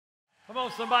Come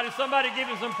on, somebody give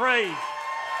him some praise.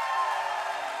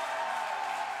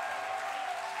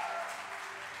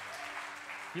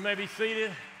 You may be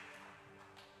seated.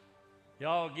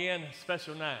 Y'all, again,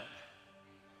 special night.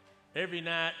 Every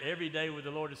night, every day with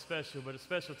the Lord is special, but a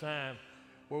special time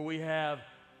where we have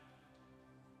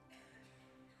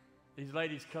these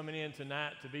ladies coming in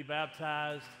tonight to be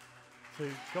baptized.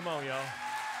 Come on, y'all.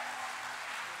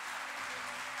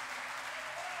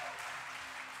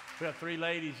 We have 3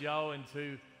 ladies, y'all, and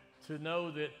to know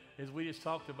that, as we just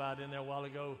talked about in there a while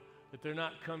ago, that they're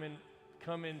not coming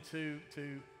to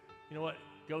you know what,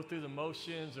 go through the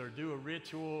motions or do a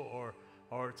ritual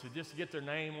or to just get their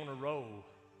name on a roll.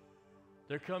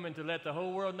 They're coming to let the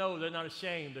whole world know they're not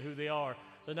ashamed of who they are.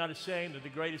 They're not ashamed of the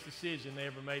greatest decision they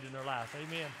ever made in their life.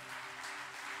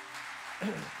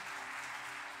 Amen.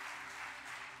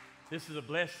 This is a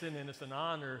blessing and it's an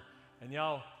honor. And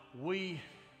y'all,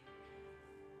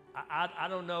 I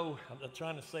don't know, I'm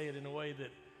trying to say it in a way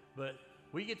but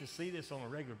we get to see this on a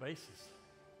regular basis.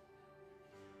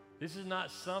 This is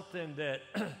not something that,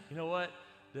 you know what,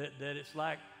 that it's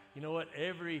like, you know what,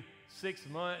 every 6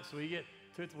 months we get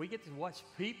to watch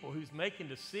people who's making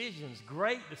decisions,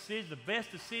 great decisions, the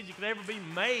best decision could ever be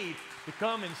made to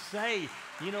come and say,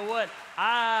 you know what,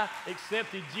 I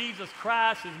accepted Jesus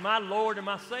Christ as my Lord and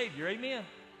my Savior. Amen.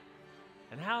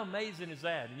 And how amazing is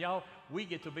that? And y'all, we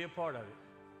get to be a part of it.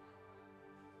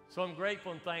 So I'm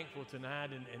grateful and thankful tonight,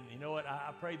 and you know what,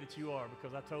 I pray that you are,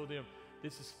 because I told them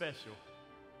this is special.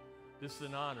 This is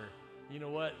an honor. You know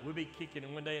what, we'll be kicking it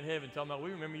one day in heaven talking about,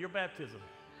 we remember your baptism.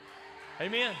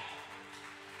 Amen.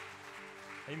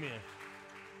 Amen.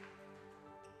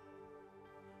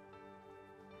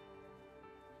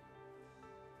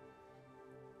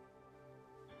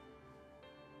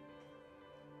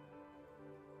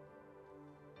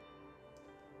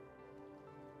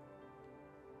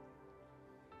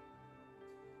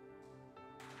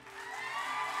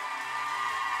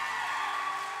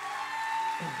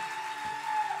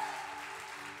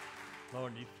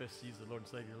 Lord, you confess Jesus, the Lord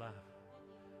and Savior of your life.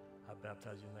 I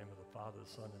baptize you in the name of the Father, the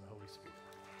Son, and the Holy Spirit.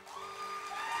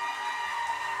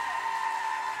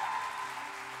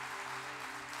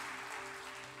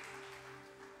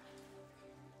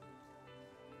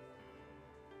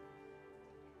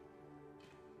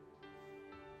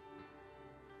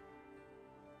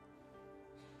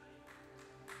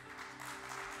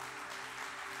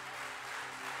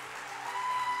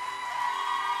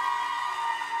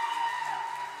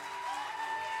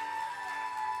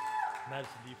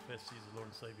 Madison, do you confess Jesus, the Lord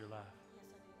and Savior of your life?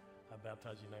 Yes, I do. I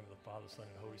baptize you in the name of the Father, Son,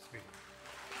 and the Holy Spirit.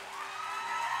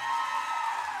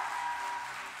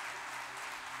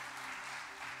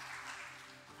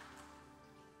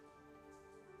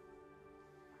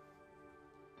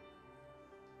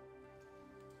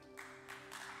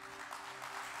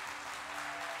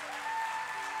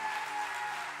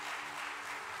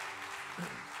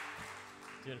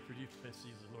 Jennifer, do you confess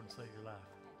Jesus, the Lord and Savior of your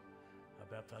life? I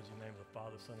baptize you in the name of the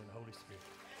Father, Son, and the Holy Spirit.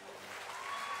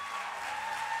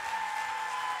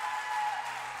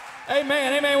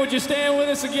 Amen. Amen. Would you stand with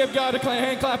us and give God a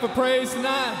hand clap of praise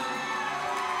tonight?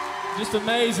 Just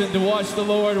amazing to watch the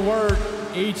Lord work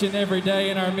each and every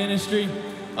day in our ministry.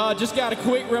 Just got a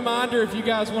quick reminder, if you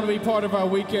guys want to be part of our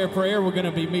We Care prayer, we're going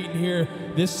to be meeting here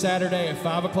this Saturday at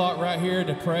 5 o'clock right here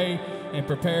to pray and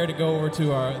prepare to go over to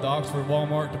the Oxford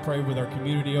Walmart to pray with our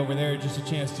community over there. Just a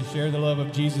chance to share the love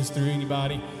of Jesus through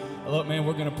anybody. Look, man,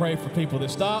 we're going to pray for people that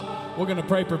stop. We're going to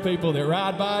pray for people that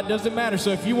ride by. It doesn't matter. So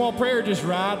if you want prayer, just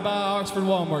ride by Oxford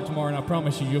Walmart tomorrow, and I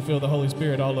promise you, you'll feel the Holy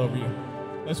Spirit all over you.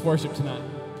 Let's worship tonight.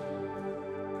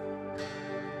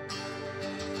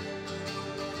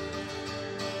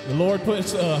 The Lord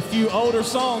puts a few older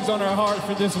songs on our heart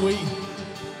for this week.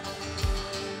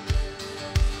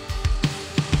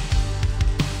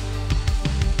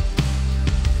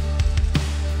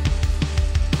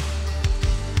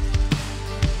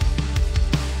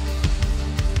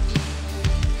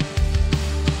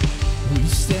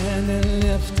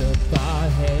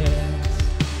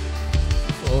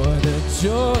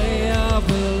 Joy of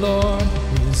the Lord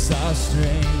is our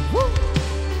strength. Woo!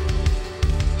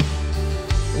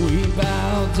 We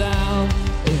bow down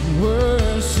and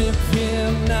worship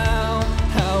Him now.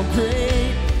 How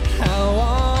great, how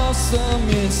awesome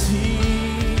is He,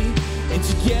 and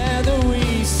together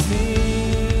we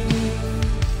sing.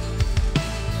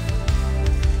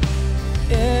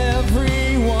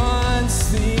 Everyone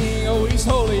sing. Oh, He's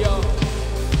holy, y'all.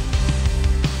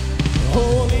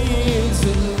 Holy is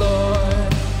the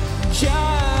Lord,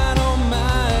 God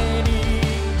Almighty.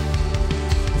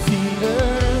 The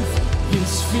earth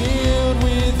is filled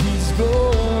with His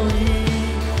glory.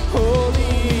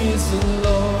 Holy is the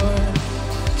Lord,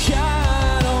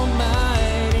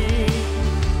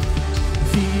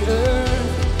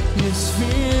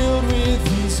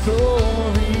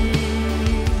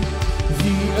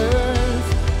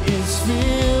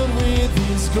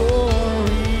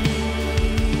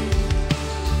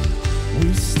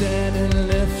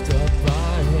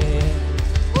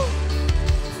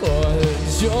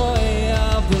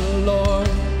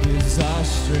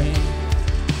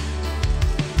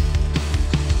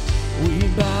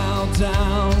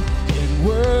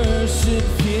 worship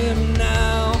Him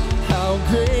now. How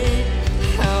great,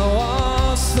 how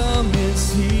awesome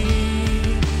is He,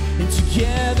 and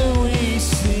together we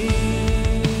sing.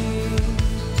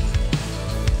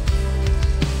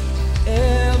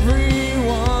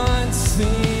 Everyone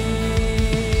sing.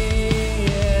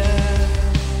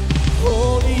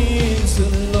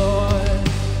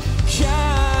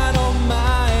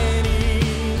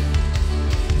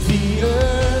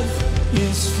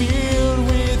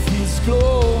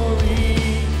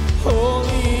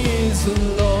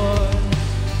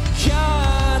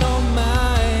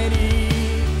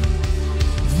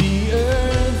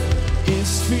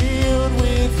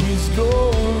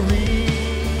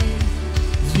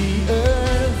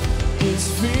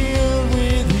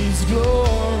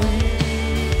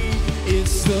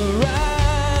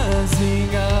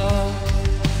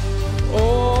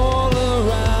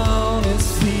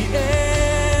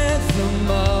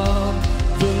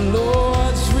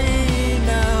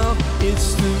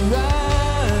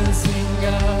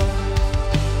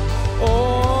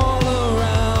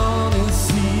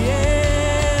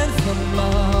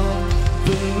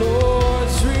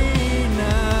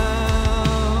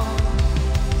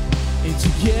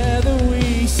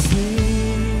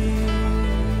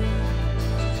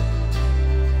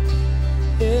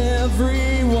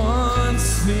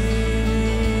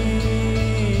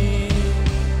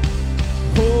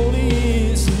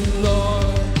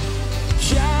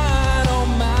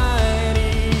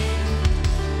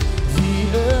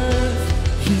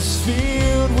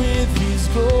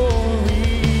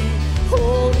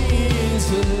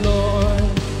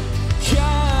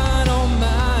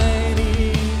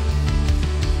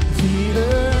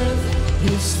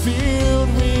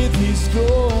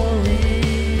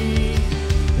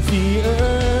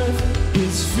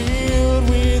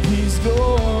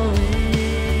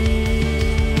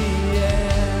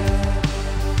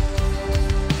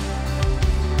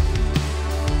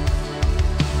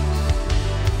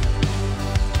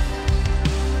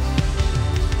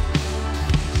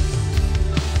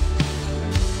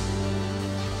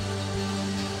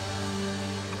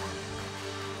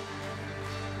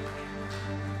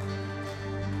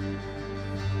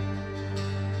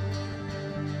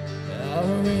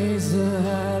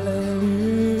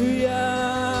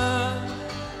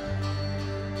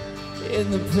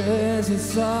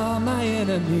 Presence of my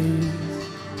enemies,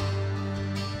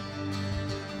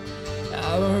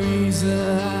 I'll raise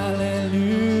a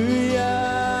hallelujah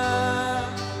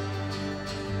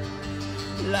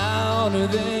louder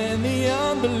than the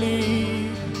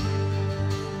unbelief.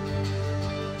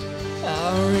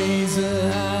 I'll raise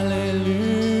a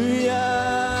hallelujah.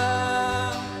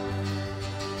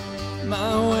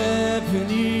 My weapon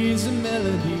is a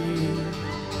melody.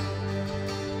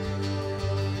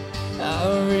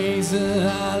 I'll raise a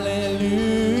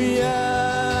hallelujah.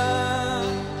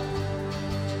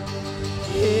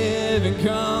 Heaven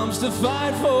comes to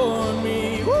fight for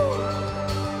me. Woo!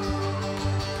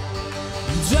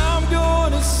 And I'm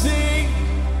gonna sing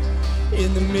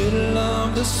in the middle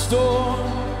of the storm.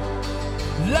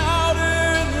 Louder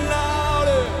and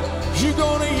louder, you're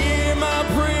gonna hear my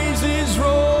praises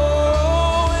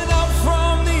rolling up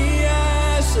from the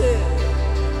ashes.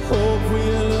 Hope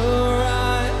will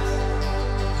arise.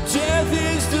 Death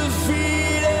is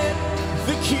defeated,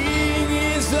 the King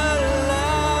is alive.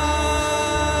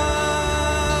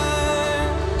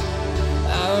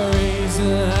 I'll raise a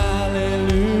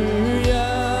hallelujah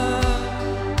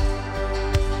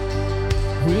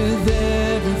with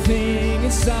everything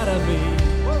inside of me.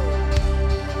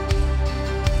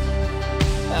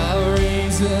 I'll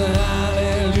raise a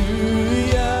hallelujah.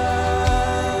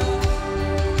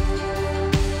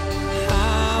 I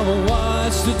will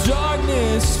watch the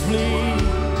darkness flee.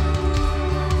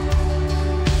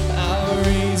 I'll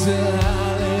raise a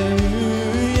hallelujah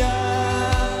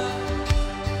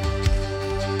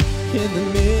in the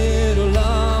middle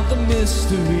of the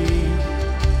mystery.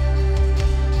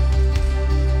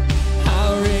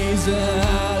 I'll raise a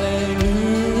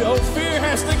hallelujah. Oh, fear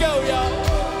has to go, y'all.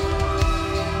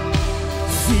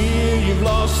 Fear, you've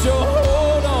lost your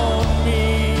hold on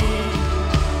me.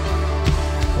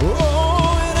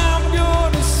 Oh, and I'm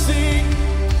gonna sing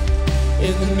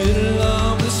in the middle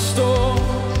of the storm.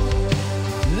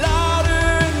 Louder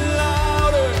and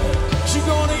louder, you're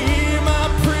gonna hear my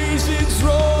praises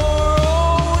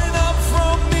rolling up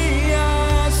from the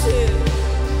ashes.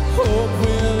 Hope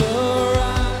will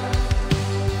arise.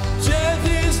 Death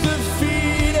is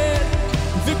defeated,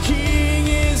 the King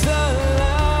is alive.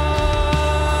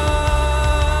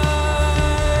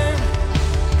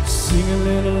 Sing a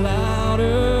little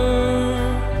louder.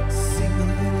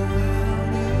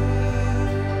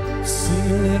 Sing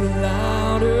a little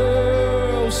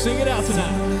louder. Oh, sing it out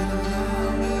tonight.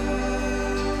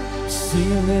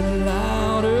 Sing a little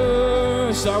louder.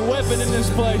 It's our weapon in this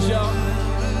place, y'all.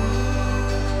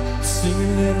 Sing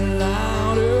a little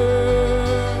louder.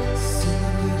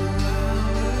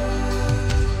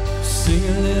 Sing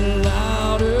a little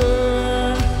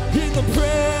louder. In the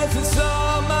presence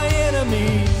of my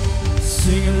enemy.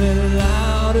 Sing a little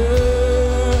louder.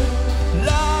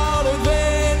 Louder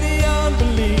than the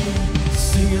unbelief.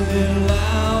 Sing a little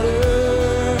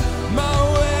louder. My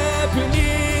weapon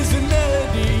is a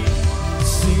melody.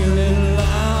 Sing a little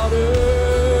louder.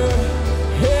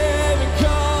 Heaven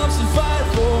comes to fight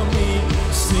for me.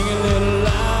 Sing a little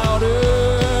louder.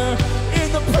 In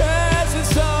the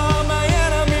presence of my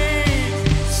enemies.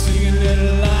 Sing a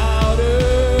little louder.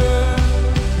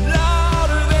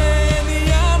 Louder than the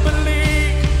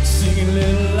unbelief. Sing a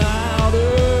little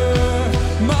louder.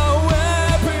 My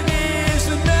weapon is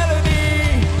a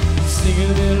melody. Sing a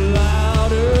little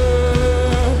louder.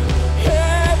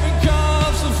 Heaven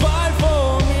comes to fight for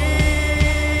me.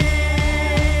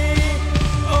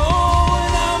 Oh,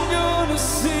 and I'm gonna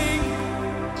sing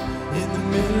in the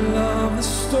middle of the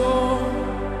storm.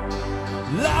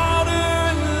 Louder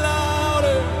and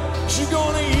louder, you're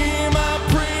gonna hear my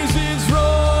praises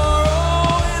roar.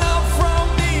 Oh, and up from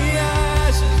the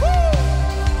ashes,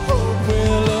 hope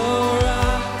will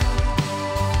arise.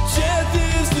 Death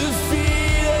is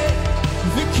defeated,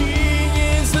 the King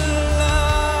is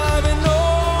alive. And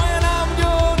oh, and I'm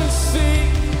gonna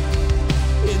sing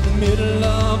in the middle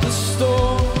of the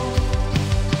storm.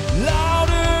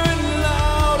 Louder and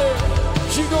louder,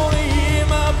 you're gonna hear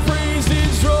my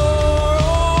praises roar.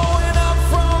 Oh, and up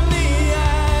from the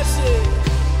ashes,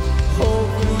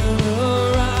 hope will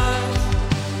arise.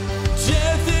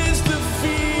 Death is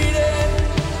defeated,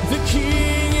 the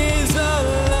King is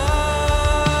alive.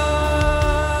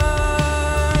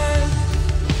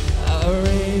 I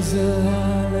raise a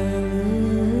hallelujah.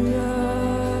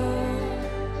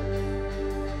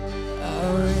 I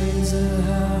raise a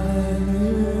hallelujah.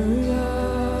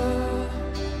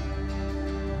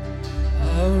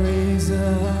 I raise a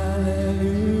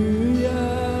hallelujah.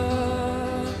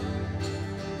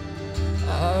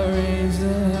 I raise a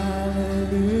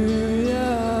hallelujah.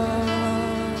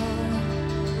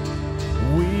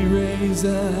 We raise a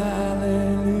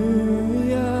hallelujah.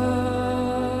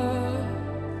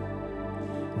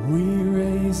 We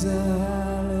raise a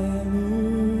hallelujah.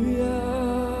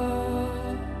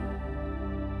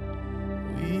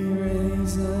 We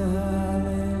raise a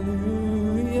hallelujah.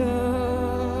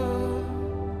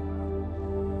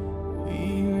 We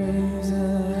raise a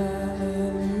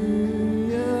hallelujah.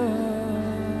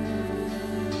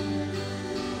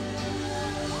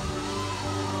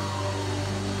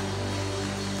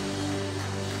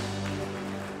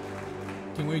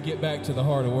 Can we get back to the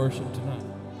heart of worship tonight?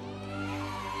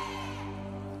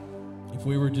 If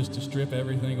we were just to strip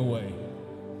everything away,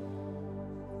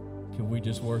 could we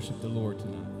just worship the Lord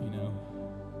tonight, you know?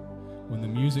 When the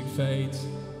music fades,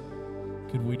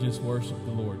 could we just worship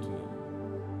the Lord tonight?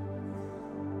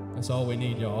 That's all we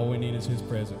need, y'all. All we need is His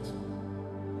presence.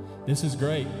 This is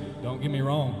great. Don't get me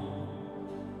wrong.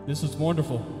 This is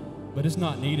wonderful, but it's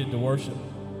not needed to worship.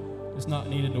 It's not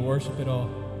needed to worship at all.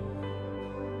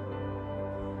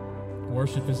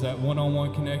 Worship is that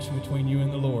one-on-one connection between you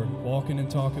and the Lord, walking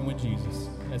and talking with Jesus.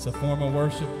 It's a form of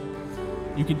worship.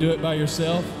 You can do it by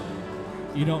yourself.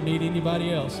 You don't need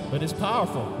anybody else. But it's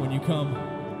powerful when you come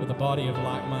with a body of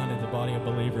like-minded, a body of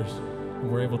believers, and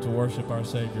we're able to worship our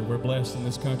Savior. We're blessed in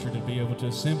this country to be able to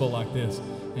assemble like this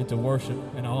and to worship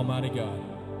an almighty God.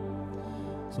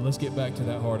 So let's get back to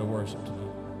that heart of worship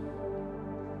tonight.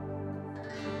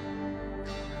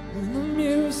 When the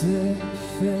music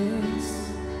fades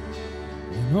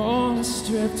and all is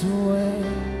stripped away,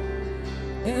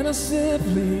 and I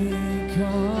simply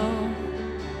come,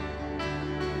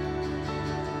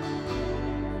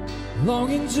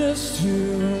 longing just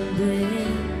to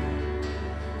bring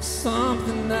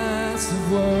something that's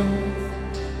of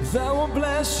worth that will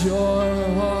bless your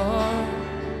heart.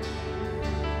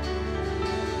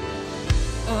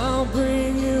 I'll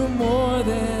bring you more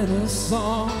than a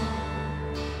song,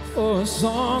 for a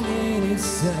song in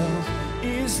itself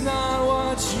is not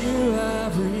what you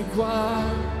have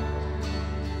required.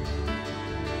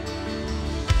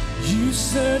 You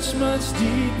search much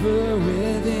deeper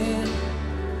within,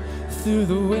 through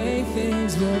the way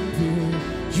things appear.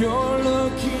 You're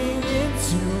looking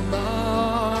into my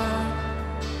heart.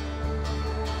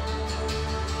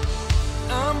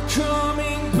 I'm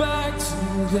coming back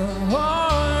to the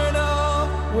heart of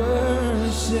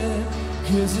worship,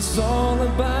 'cause it's all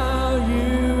about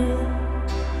you.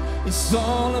 It's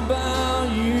all about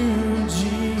you,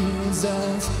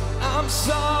 Jesus. I'm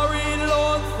sorry,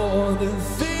 Lord, for the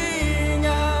thing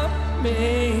I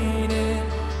made it.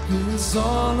 'Cause it's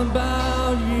all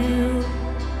about you.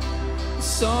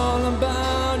 It's all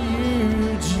about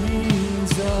you,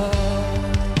 Jesus.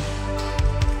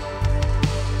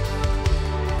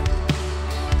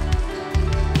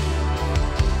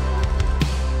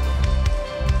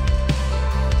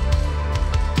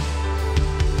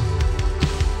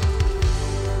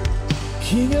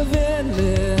 King of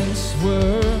endless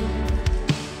world,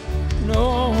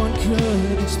 no one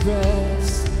could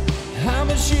express how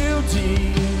much you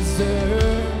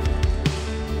deserve.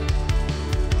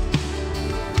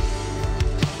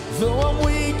 Though I'm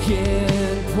weak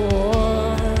and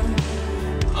poor,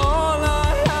 all I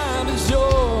have is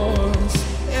yours,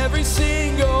 every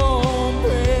single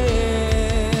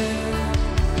breath.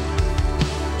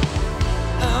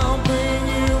 I'll bring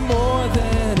you more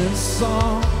than a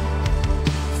song,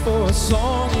 for a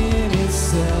song in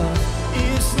itself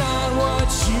is not what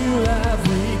you have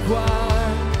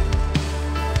required.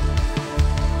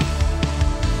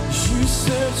 You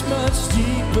search much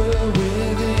deeper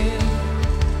within,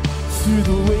 through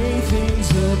the way things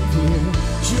appear.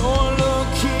 You're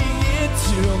looking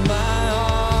into my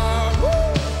heart.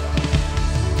 Woo!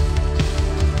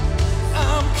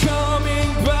 I'm coming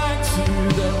back to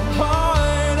the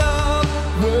heart of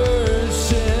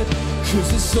worship, 'cause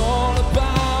it's all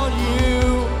about you.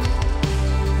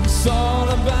 It's all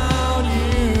about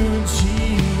you,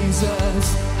 Jesus.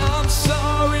 I'm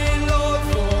sorry, Lord,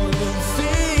 for the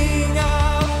thing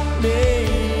I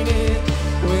made it.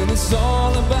 When it's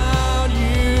all about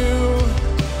you,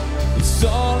 it's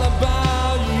all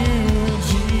about you,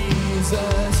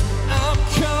 Jesus. I'm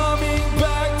coming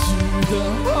back to the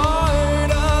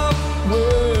heart of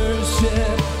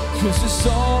worship, 'cause it's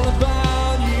all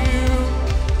about you.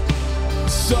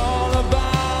 It's all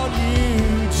about you,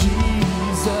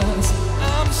 Jesus.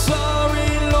 I'm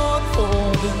sorry, Lord, for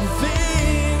the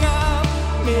thing I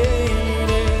made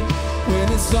it. When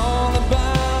it's all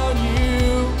about you,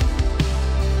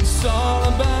 it's all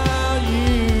about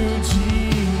you,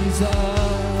 Jesus.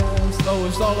 Oh,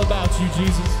 it's all about you,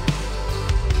 Jesus.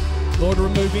 Lord,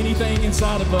 remove anything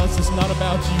inside of us that's not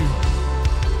about you.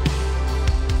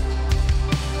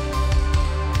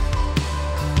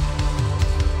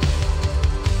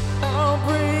 I'll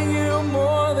bring you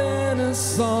more than a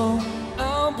song.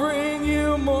 I'll bring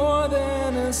you more than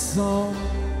a song.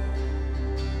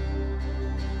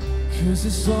 'Cause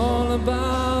it's all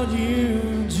about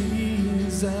you,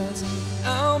 Jesus.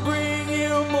 I'll bring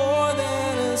you more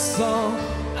than a song.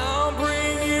 I'll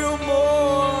bring you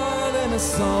more than a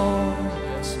song.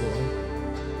 Yes, Lord.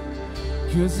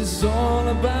 'Cause it's all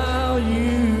about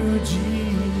you,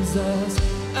 Jesus.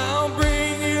 I'll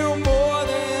bring you more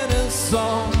than a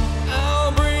song.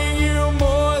 I'll bring you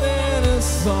more than a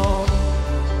song.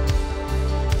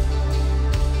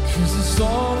 'Cause it's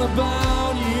all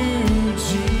about you,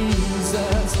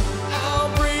 Jesus. I'll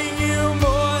bring you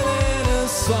more than a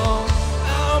song.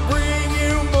 I'll bring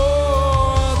you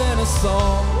more than a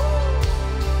song.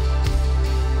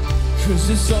 'Cause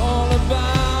it's all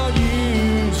about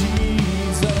you,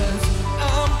 Jesus.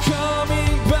 I'm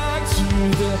coming back to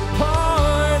the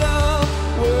heart of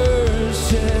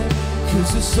worship,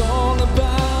 'cause it's all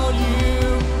about you.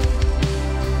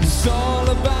 It's all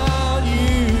about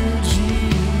you,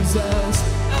 Jesus.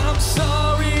 I'm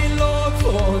sorry, Lord,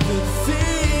 for the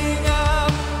thing I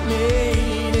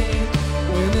made it.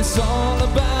 When it's all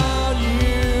about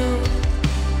you,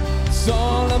 it's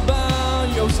all about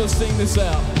you. So sing this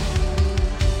out.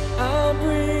 I'll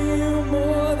bring you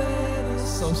more than a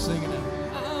So sing it out.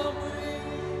 I'll bring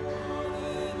you more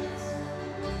than a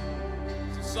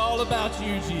It's all about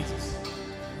you, Jesus.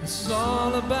 It's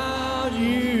all about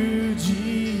you,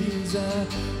 Jesus.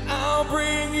 I'll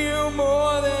bring you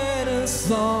more than a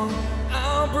song.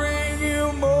 I'll bring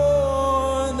you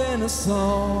more than a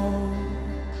song.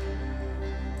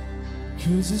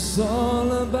 'Cause it's all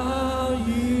about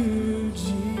you,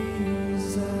 Jesus.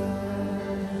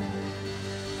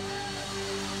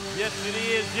 Yes, it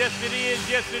is. Yes, it is.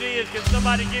 Yes, it is. Can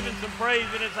somebody give him some praise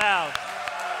in his house?